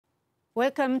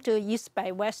Welcome to East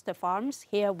by West Farms.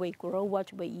 Here we grow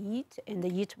what we eat and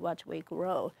eat what we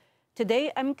grow.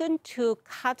 Today I'm going to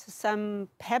cut some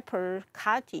pepper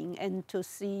cutting and to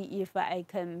see if I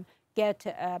can get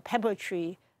a pepper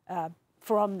tree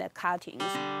from the cuttings.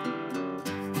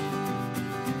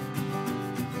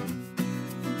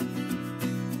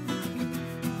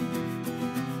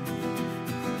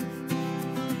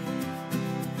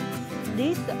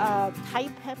 These are Thai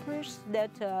peppers that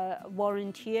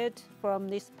volunteered from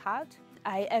this pot.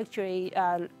 I actually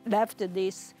left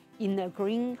this in a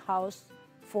greenhouse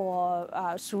for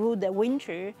through the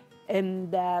winter,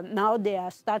 and now they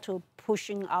are start to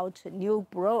pushing out new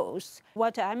growths.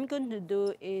 What I'm going to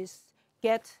do is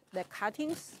get the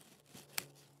cuttings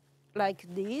like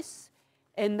this,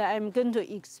 and I'm going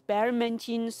to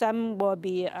experimenting. Some will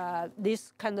be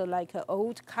this kind of like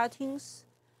old cuttings,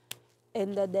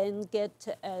 and then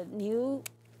get a new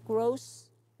growth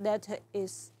that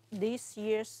is this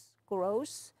year's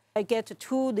growth. I get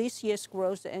 2 this year's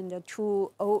growth and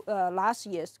 2 last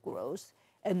year's growth,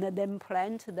 and then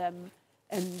plant them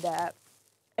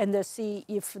and see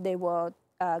if they will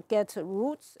get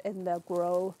roots and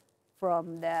grow for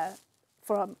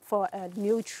a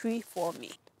new tree for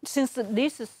me. Since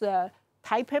this is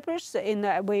Thai peppers,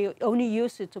 and we only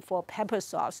use it for pepper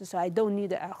sauce, so I don't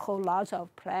need a whole lot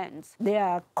of plants. They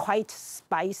are quite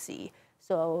spicy,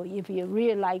 so if you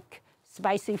really like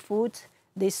spicy food,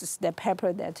 this is the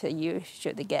pepper that you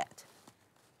should get.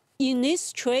 In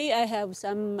this tray, I have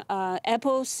some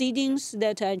apple seedlings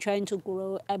that I'm trying to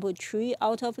grow apple tree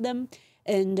out of them,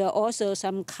 and also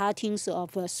some cuttings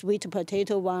of sweet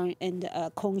potato one and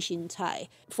kong xin cai.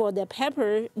 For the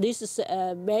pepper, this is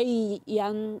a very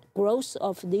young growth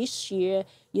of this year.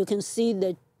 You can see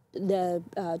the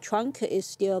trunk is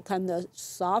still kind of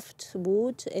soft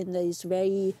wood and is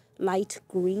very light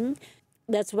green.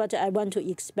 That's what I want to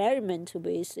experiment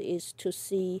with, is to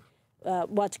see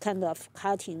what kind of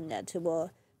cutting that will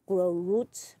grow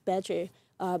roots better.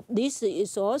 This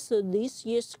is also this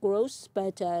year's growth,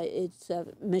 but it's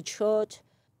matured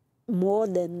more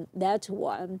than that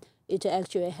one. It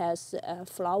actually has a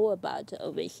flower bud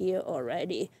over here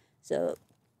already. So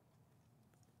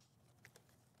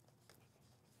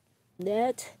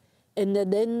that, and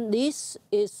then this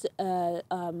is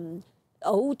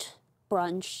old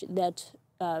branch that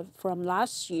from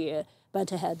last year,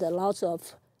 but had lots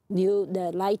of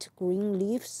the light green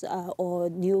leaves or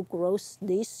new growth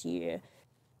this year.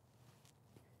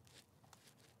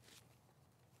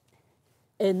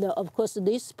 And of course,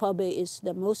 this probably is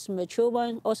the most mature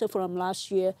one. Also from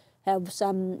last year, have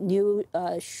some new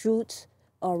shoots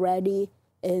already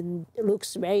and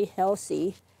looks very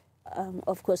healthy.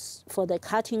 Of course, for the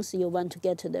cuttings, you want to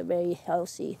get the very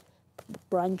healthy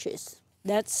branches.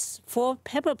 That's 4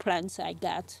 pepper plants I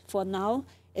got for now.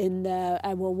 And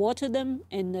I will water them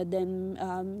and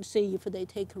then see if they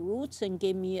take roots and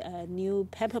give me a new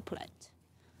pepper plant.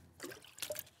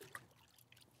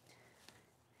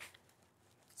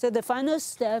 So the final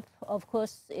step, of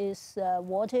course, is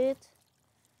water it.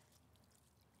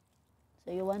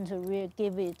 So you want to really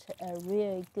give it a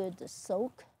really good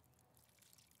soak.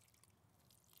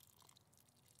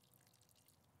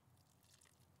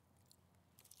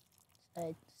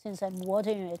 Since I'm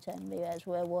watering it, I may as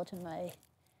well water my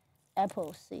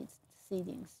apple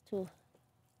seedlings too.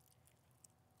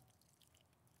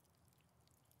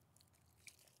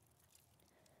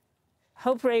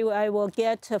 Hopefully I will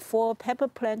get 4 pepper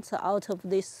plants out of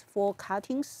these 4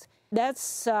 cuttings.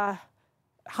 That's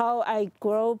how I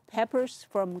grow peppers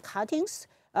from cuttings.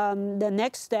 The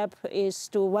next step is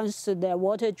to, once the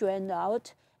water drained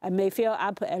out, I may fill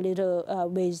up a little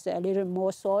with a little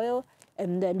more soil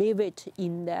and leave it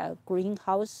in the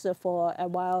greenhouse for a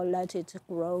while, let it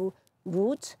grow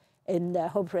roots, and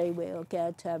hopefully we'll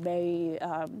get very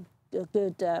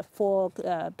good 4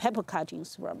 pepper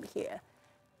cuttings from here.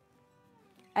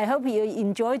 I hope you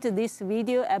enjoyed this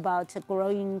video about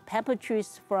growing pepper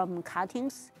trees from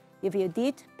cuttings. If you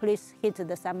did, please hit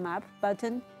the thumb up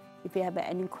button. If you have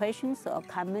any questions or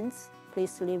comments,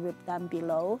 please leave it down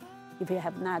below. If you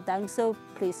have not done so,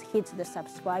 please hit the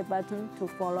subscribe button to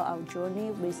follow our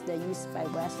journey with the East by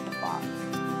West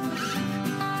Farms.